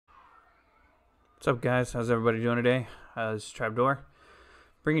What's up, guys? How's everybody doing today? This is Trapdoor,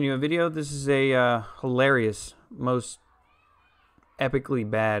 bringing you a video. This is a hilarious, most epically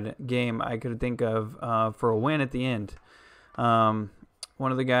bad game I could think of for a win at the end. One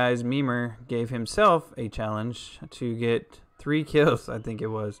of the guys, Memer, gave himself a challenge to get 3 kills, I think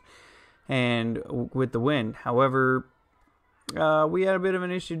it was, and with the win. However, we had a bit of an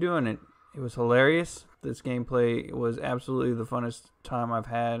issue doing it. It was hilarious. This gameplay was absolutely the funnest time I've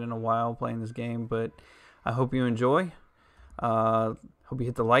had in a while playing this game, but I hope you enjoy. Hope you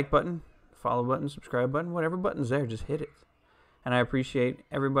hit the like button, follow button, subscribe button, whatever button's there, just hit it. And I appreciate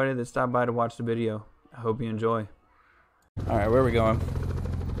everybody that stopped by to watch the video. I hope you enjoy. Alright, where are we going?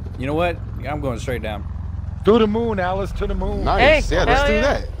 You know what? I'm going straight down. To the moon, Alice, to the moon. Nice. Hey, yeah, let's do yeah.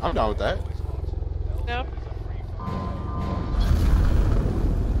 that. I'm down with that. Yep.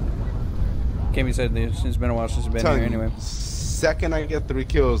 Kimmy said it's been a while since I've been here anyway. Second I get 3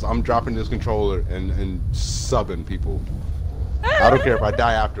 kills, I'm dropping this controller and subbing people. I don't care if I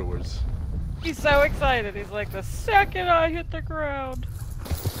die afterwards. He's so excited. He's like, the second I hit the ground.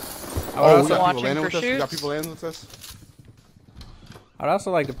 Oh, we also, got people watching landing for with us? We got shoots. people landing with us? I'd also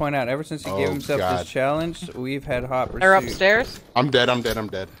like to point out, ever since he gave himself this challenge, we've had hot pursuit. They're upstairs. I'm dead, I'm dead, I'm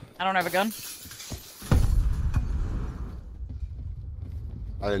dead. I don't have a gun.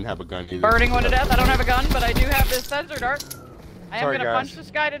 I didn't have a gun either. Burning one to death. I don't have a gun, but I do have this sensor dart. I am Sorry, gonna guys. punch this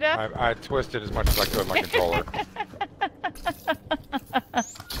guy to death. I twisted as much as I could my controller.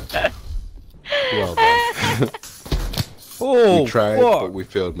 Well done. Oh, We tried, fuck. but we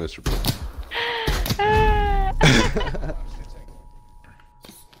failed miserably.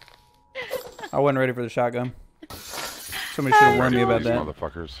 I wasn't ready for the shotgun. Somebody should have warned me about These that.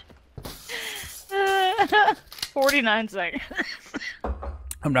 motherfuckers. 49 seconds.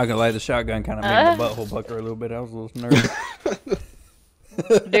 I'm not gonna lie, the shotgun kind of made my butthole pucker a little bit. I was a little nervous.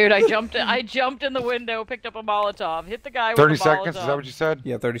 Dude, I jumped in the window, picked up a Molotov, hit the guy with 30 a seconds, is that Molotov. what you said?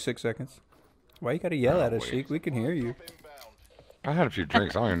 Yeah, 36 seconds. Why you gotta yell at us, Sheik? We can hear you. I had a few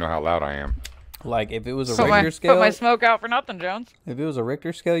drinks, I don't even know how loud I am. Like, if it was a Put Richter my scale, smoke out for nothing, Jones. if it was a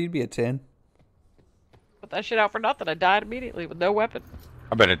Richter scale, you'd be a 10. Put that shit out for nothing. I died immediately with no weapon.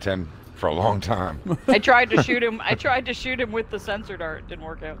 I've been at 10 for a long time. I tried to shoot him. I tried to shoot him with the sensor dart. It didn't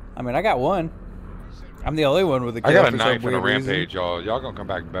work out. I mean, I got one. I'm the only one with a kill. I got a for some knife and a weird reason. rampage, y'all. Y'all gonna come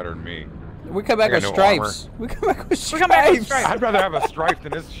back better than me. We come back I with got no stripes. We come back with stripes. We come back with stripes. I'd rather have a stripe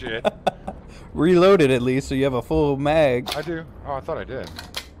than this shit. Reloaded at least, so you have a full mag. I do. Oh, I thought I did.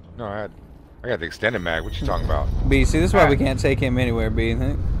 No, I got the extended mag. What you talking about? B, see, this is why we can't take him anywhere, B.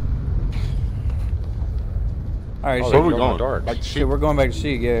 Alright, Oh, so Where we going going? dark. Like shit, we're going back to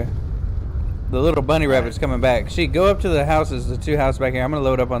Sheik, yeah. The little bunny rabbit's coming back. Sheik, go up to the houses, the 2 houses back here. I'm gonna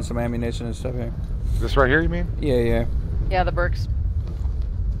load up on some ammunition and stuff here. This right here, you mean? Yeah, yeah. Yeah, the Burks.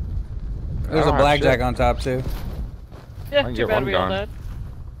 There's a don't have blackjack shit. on top, too. Yeah, can too get bad one we all gun. died.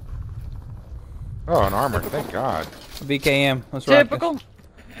 Oh, an armor. Thank God. BKM. Let's rock Typical. this.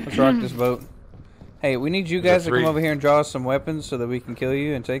 Let's rock this boat. Hey, we need you guys to come 3. over here and draw us some weapons so that we can kill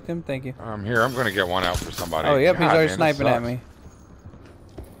you and take them. Thank you. Here, I'm gonna get one out for somebody. Oh, yep, he's God, already man, sniping this at sucks. me.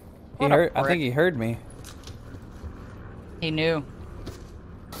 He What a heard. I prick. think he heard me. He knew.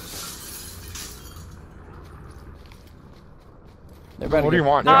 They're about to What do you get-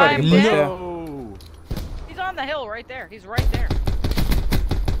 want? they're about to I'm get pushed dead. out. No! He's on the hill right there. He's right there.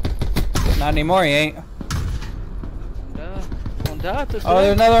 Not anymore, he ain't. Won't die this Oh,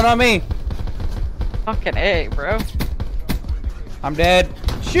 there's another one on me. Fucking A, bro. I'm dead.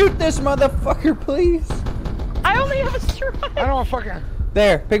 Shoot this motherfucker, please. I only have a strike. I don't fucking.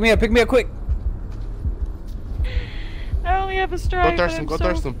 There, pick me up quick. I only have a strike. Go thirst him, go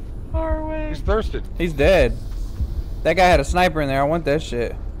thirst him. Far away. He's thirsted. He's dead. That guy had a sniper in there. I want that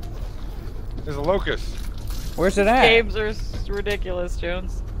shit. There's a locust. Where's it at? Games are ridiculous,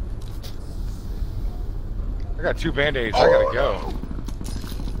 Jones. I got 2 band-aids. I gotta go.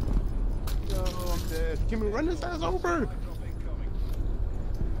 Yo, I'm dead. Kimmy, run this ass over.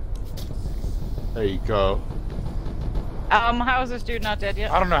 There you go. How is this dude not dead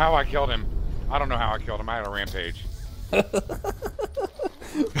yet? I don't know how I killed him. I had a rampage. I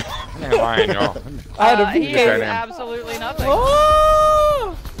ain't lying, y'all. I had a He PK. is in. absolutely nothing.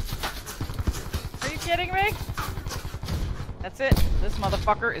 Oh! Are you kidding me? That's it. This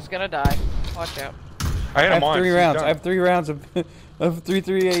motherfucker is gonna die. Watch out. I hit I him have once. 3 He's rounds. done. I have 3 rounds of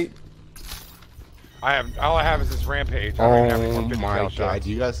 338. All I have is this rampage. I don't even have any Oh 150 my cal god, shots.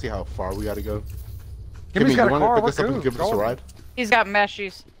 do you guys see how far we gotta go? Kimmy's got a you wanna car. pick We're us up and good. give us a Go. ride? He's got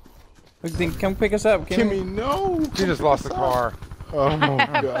meshies. Come pick us up, Kimmy. Kimmy, no! She just lost the car. Oh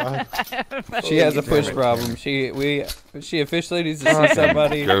god. She has a push problem. She officially needs to see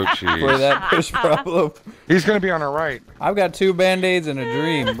somebody Go for cheese. that push problem. He's gonna be on her right. I've got 2 band-aids and a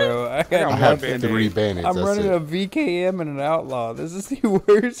dream, bro. I I got have Band-Aid. 3 bandits. I'm that's running it. a VKM and an outlaw. This is the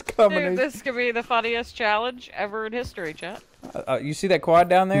worst Dude, combination. this could be the funniest challenge ever in history, chat. You see that quad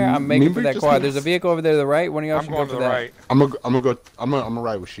down there? I'm making for Remember that just quad. like- There's a vehicle over there to the right. One of y'all I'm should going go to for the that. right. I'm gonna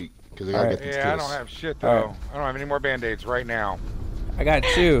ride with Sheik because I gotta Alright. get these Yeah, I kills. don't have shit though. Alright. I don't have any more band-aids right now. I got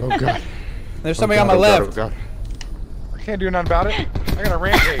 2. Oh god. There's somebody Oh, on my god, left. Oh, god. I can't do nothing about it. I got a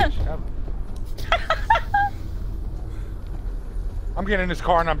rampage. I'm getting in this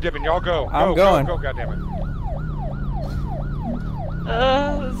car and I'm dipping. Y'all go. I'm Go, going. Go, goddammit.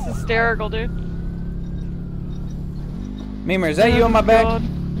 This is hysterical, dude. Memer, is that you on my back? God.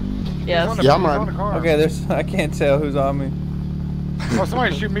 He's Yes. on the- Yeah, I'm he's on riding. the car. Okay, I can't tell who's on me. Oh,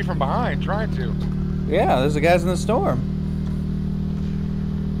 somebody's shooting me from behind, trying to. Yeah, there's the guys in the storm.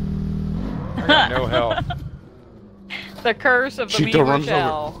 I got no health. The curse of the Cheeto Beaver runs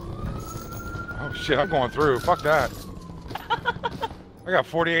Shell. Oh shit, I'm going through. Fuck that. I got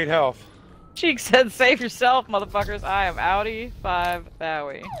 48 health. Cheek said, "Save yourself, motherfuckers. I am Audi 5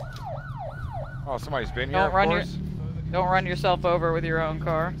 Bowie. Oh, somebody's been here, Don't of run course. Don't run yourself over with your own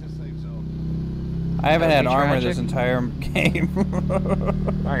car." I haven't That had would be armor tragic. this entire game.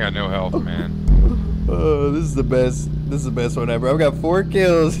 I got no health, man. Oh, this is the best. This is the best one ever. I've got 4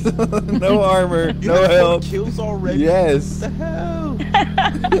 kills, no armor, You no have 4 health. kills already. Yes. What the hell?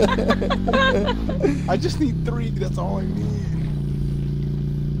 I just need 3. That's all I need.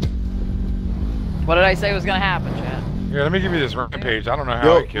 What did I say was gonna happen, Chad? Yeah, let me give you this rampage. I don't know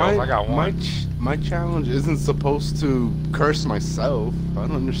how it kills. I got one. My challenge isn't supposed to curse myself. I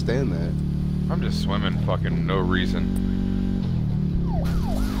don't understand that. I'm just swimming fucking no reason.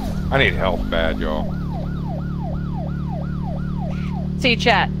 I need help bad, y'all. See,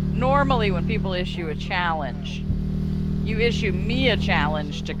 chat. Normally, when people issue a challenge, you issue me a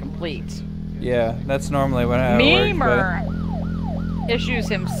challenge to complete. Yeah, that's normally what how it works. Memer issues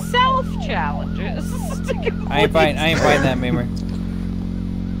himself challenges to complete. I ain't fighting that Memer.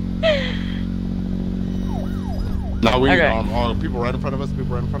 No, we Okay. people right in front of us.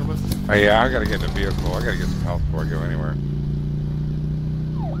 People right in front of us. Oh yeah, I gotta get in the vehicle. I gotta get some health before I go anywhere.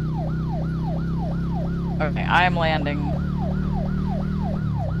 Okay, I am landing.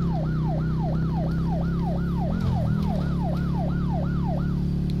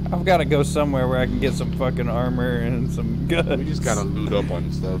 I've got to go somewhere where I can get some fucking armor and some guns. We just gotta loot up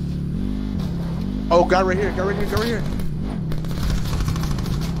on stuff. Oh, guy right here. Guy right here. Guy right here.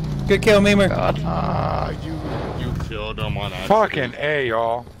 Good kill, Memer. Ah, you killed him on accident. Fucking A,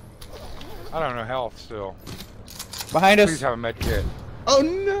 y'all. I don't know health still. Behind Please us. have a med kit. Oh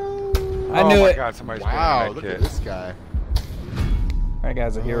no! I oh knew my it. god, somebody's Wow, putting a look med at kit. this guy. That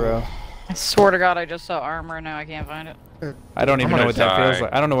guy's a hero. I swear to God, I just saw armor and now I can't find it. I don't even I'm know gonna what that feels die.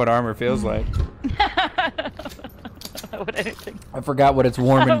 like. I don't know what armor feels like. What anything? I forgot what its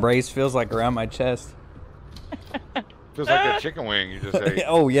warm embrace feels like around my chest. Feels like that chicken wing you just ate.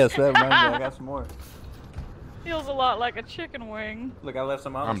 Oh yes, that reminds me. I got some more. Feels a lot like a chicken wing. Look, I left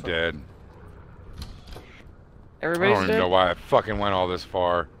some on. I'm dead. I Everybody's don't even dead. know why I fucking went all this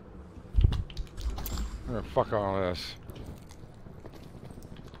far. Fuck all this.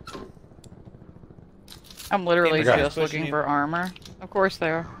 I'm literally Okay. just looking for armor. Of course they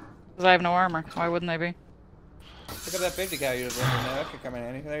are. Because I have no armor. Why wouldn't they be? Look at that 50 cal you just left in there. That could come in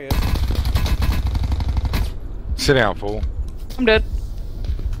handy. There he is. Sit down, fool. I'm dead.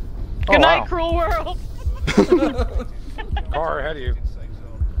 Oh, Good night, wow. cruel world. Car ahead of you.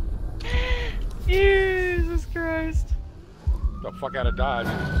 Jesus Christ. The fuck out of Dodge.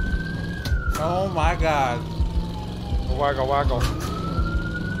 Oh my God. Waggle, waggle.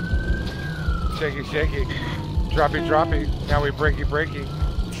 Shaky, shaky. Droppy, droppy. Now we breaky, breaky.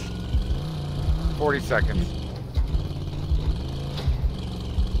 40 seconds.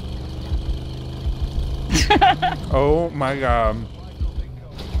 Oh my God.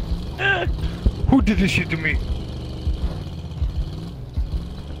 Who did this shit to me?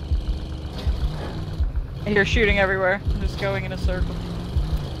 I hear shooting everywhere. I'm just going in a circle.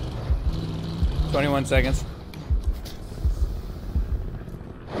 21 seconds.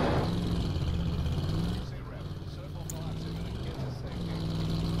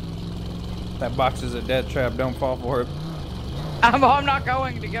 That box is a death trap. Don't fall for it. I'm not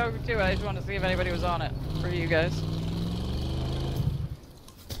going to go to it. I just want to see if anybody was on it for you guys.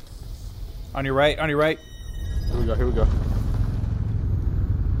 On your right. On your right. Here we go. Here we go.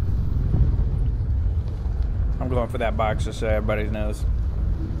 I'm going for that box just so everybody knows.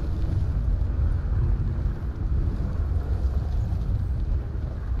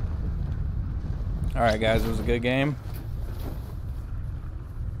 Alright, guys, it was a good game.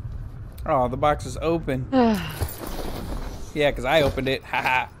 Oh, the box is open. Yeah, because I opened it.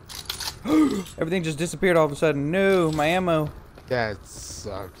 Haha. Everything just disappeared all of a sudden. No, my ammo. That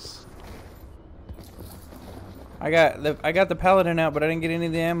sucks. I got the paladin out, but I didn't get any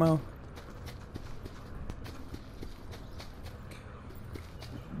of the ammo.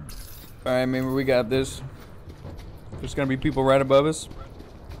 Alright, remember, we got this. There's gonna be people right above us.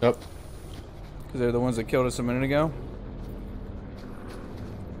 Yep. Because they're the ones that killed us a minute ago.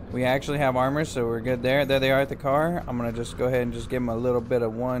 We actually have armor, so we're good there. There they are at the car. I'm gonna just go ahead and just give them a little bit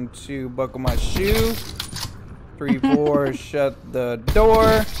of 1, 2, buckle my shoe. 3, 4, shut the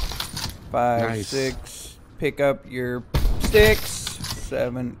door. 5, Nice. 6, pick up your sticks.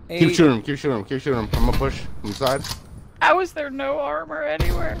 7, 8. Keep shooting him, keep shooting him, keep shooting him. I'm gonna push from the side. How is there no armor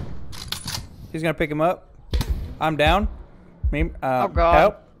anywhere? He's gonna pick him up. I'm down. Me, Oh, God.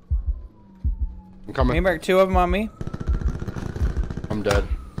 Help. I'm coming. Me, 2 of them on me. I'm dead.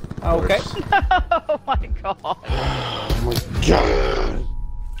 Okay. Oh my god. Oh my god.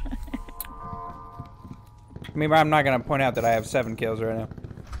 Remember, I'm not gonna point out that I have 7 kills right now.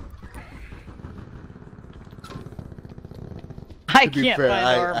 I To be can't fair, find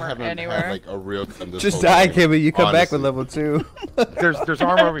I armor haven't anywhere. had like a real gun this Just whole die, game, Kimmy. You come back with honestly. level 2. There's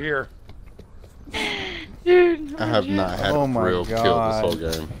armor over here. Dude, I have not had Oh a my real kill God. this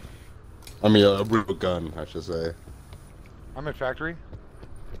whole game. I mean, a real gun, I should say. I'm in factory.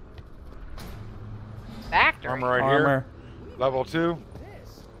 Factory. Armor right Armor. here. Level 2.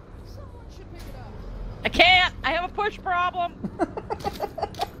 I can't. I have a push problem.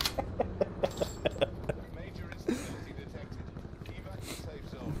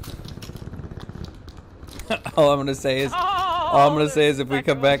 All I'm gonna say is, Oh, all I'm gonna say is, if we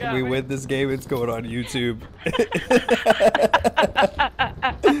come second back one and we got me. win this game, it's going on YouTube.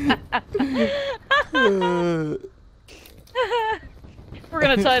 We're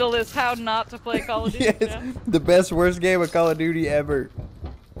gonna title this "How Not to Play Call of Duty." Yes, now. the best worst game of Call of Duty ever.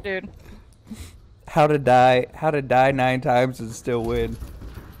 Dude. How to die 9 times and still win.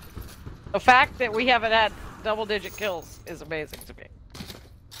 The fact that we haven't had double-digit kills is amazing to me.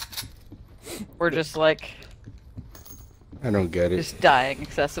 We're just like I don't get it. just dying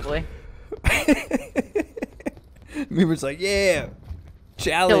excessively, Memer's like, yeah,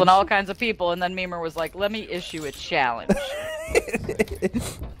 challenge. killing all kinds of people, and then Memer was like, "Let me issue a challenge."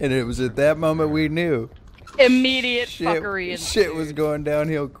 And it was at that moment we knew Immediate fuckery ensued. shit was going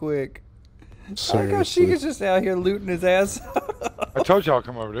downhill quick. I like how Seriously. Sheikah's just out here looting his ass. I told you I'll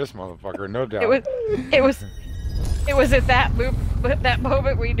come over to this motherfucker, no doubt. It was at that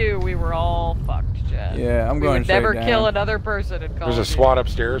moment we knew we were all fucked, Chad. Yeah, I'm we going would straight never down. kill another person in Call There's a of Duty. SWAT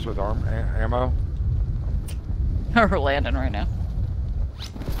upstairs with ammo. We're landing right now.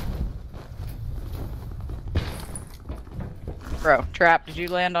 Bro, Trap, did you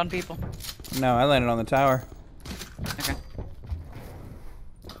land on people? No, I landed on the tower. Okay.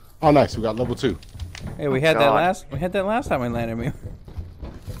 Oh, nice. We got level 2. Hey, we had that God. last time we landed me.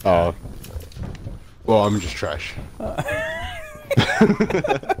 Oh. Well, I'm just trash.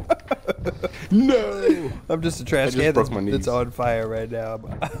 No. I'm just a trash just can broke my that's knees. on fire right now.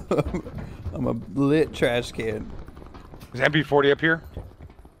 I'm a lit trash can. Is MP40 up here?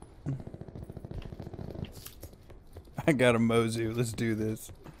 I got a Mozu. Let's do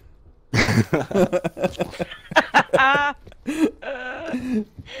this.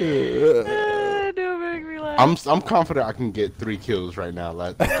 Don't make me laugh. I'm confident I can get 3 kills right now.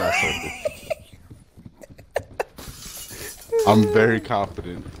 That's circle. I'm very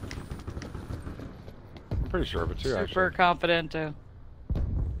confident. I'm pretty sure of it too, Super actually. confident too.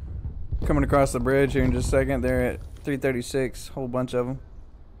 Coming across the bridge here in just a second. They're at 336. Whole bunch of them.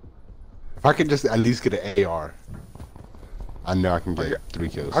 If I could just at least get an AR, I know I can get 3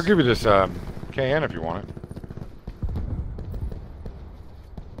 kills. I'll give you this KN if you want it.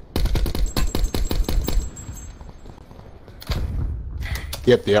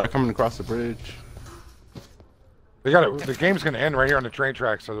 Yep, they are coming across the bridge. They got it. The game's gonna end right here on the train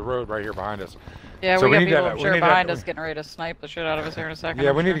tracks, so the road right here behind us. Yeah, So we we got need people to- I'm we sure need to- behind us getting ready to snipe the shit out of us here in a second. Yeah,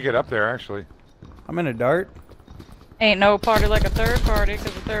 I'm we need sure. to get up there actually. I'm in a dart. Ain't no party like a third party,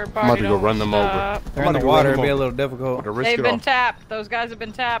 because the third party about to go don't run them over. stop. They're I'm in about the to go water. run It'd be a them little difficult. To risk They've it been all. tapped. Those guys have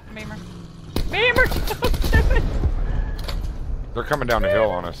been tapped, Memer. Memer, don't do it. They're coming down the hill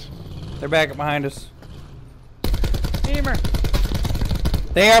on us. They're back behind us. Memer.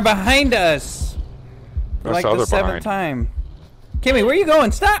 They are behind us. For That's like the the other 7th behind. time. Kimmy, where you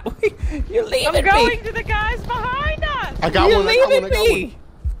going? Stop! You're leaving I'm going me. to the guys behind us. I got You're one. I got leaving one. I got me. one.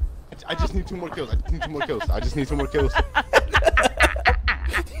 I just need 2 more kills. I just need 2 more kills. I just need 2 more kills.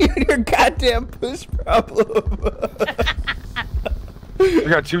 You your goddamn push problem. We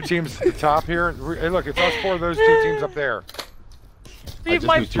got 2 teams at the top here. Hey, look, it's us 4 of those 2 teams up there. Leave just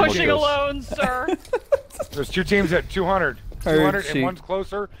my need 2 more pushing kills. alone, sir. There's 2 teams at 200. Heard 200 sheep. and one's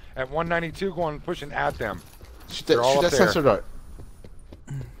closer at 192 going pushing at them. Shoot They're all that up there. sensor dart.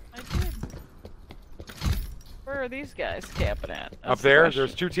 I did. Where are these guys camping at? That's Up the there, question.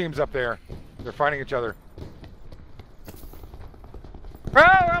 there's 2 teams up there. They're fighting each other. Bro,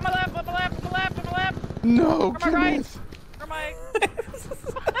 we're on my left, on my left, on my left, on my left. No, Am I right? Kenneth. Where am I?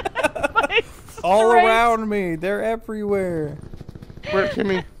 All Right. around me. They're everywhere. Where,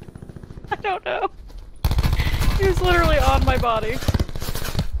 Kimmy? I don't know. He's literally on my body.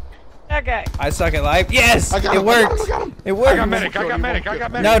 That guy. I suck at life. Yes! I got It him, I got works. him, I got him. It works. I got medic, I got medic, I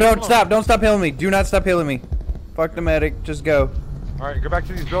got medic. No, Leave don't me stop. alone. Don't stop healing me. Do not stop healing me. Fuck the medic. Just go. Alright, go back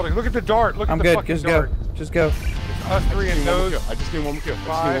to these buildings. Look at the dart. Look I'm at the good. fucking Just dart. go. Just go. It's us 3 and One more those. kill. I just need 1 more kill. I just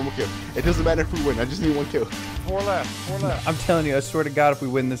 5. need 1 more kill. It doesn't matter if we win. I just need 1 kill. 4 left. 4 left. I'm telling you, I swear to God, if we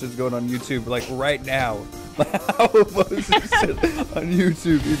win this, it's going on YouTube, like right now. I'll post this shit on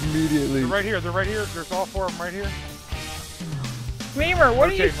YouTube immediately. They're right here. They're right here. There's all 4 of them right here. Memer, what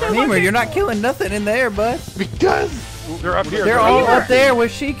are you Rotate, so rotate. Neemer, fucking- you're not killing nothing in there, bud. Because They're up here. They're all up up there where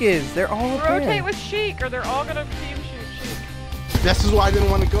Sheik is. They're all up Rotate there. with Sheik, or they're all gonna team shoot Sheik. this is why I didn't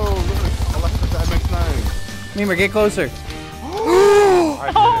want to go. Look, all I have is that MX9. Neemer, get closer. I did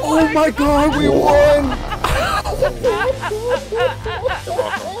it. Oh my God, we won!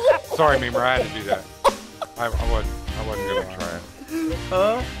 Awesome. Sorry, Memer, I had to do that. I wasn't gonna try it.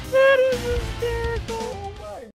 Huh? That is hysterical.